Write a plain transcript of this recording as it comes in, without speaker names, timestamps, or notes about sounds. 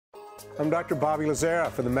I'm Dr. Bobby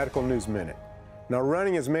Lazzara for the Medical News Minute. Now,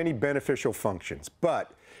 running has many beneficial functions,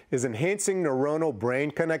 but is enhancing neuronal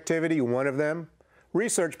brain connectivity one of them?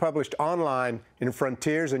 Research published online in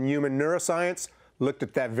Frontiers in Human Neuroscience looked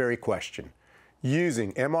at that very question.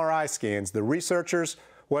 Using MRI scans, the researchers,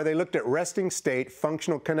 they looked at resting state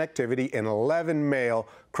functional connectivity in 11 male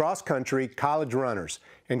cross-country college runners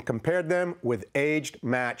and compared them with aged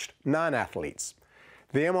matched non-athletes.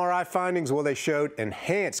 The MRI findings, they showed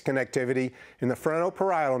enhanced connectivity in the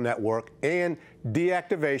frontoparietal network and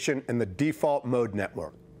deactivation in the default mode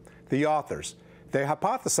network. The authors, they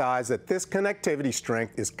hypothesized that this connectivity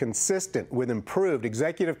strength is consistent with improved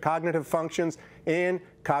executive cognitive functions and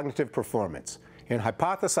cognitive performance, and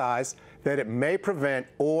hypothesized that it may prevent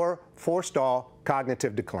or forestall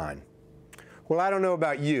cognitive decline. Well, I don't know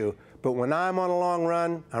about you, but when I'm on a long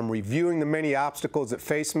run, I'm reviewing the many obstacles that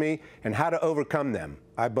face me and how to overcome them.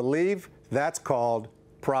 I believe that's called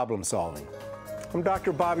problem solving. I'm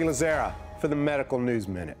Dr. Bobby Lazzara for the Medical News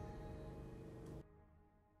Minute.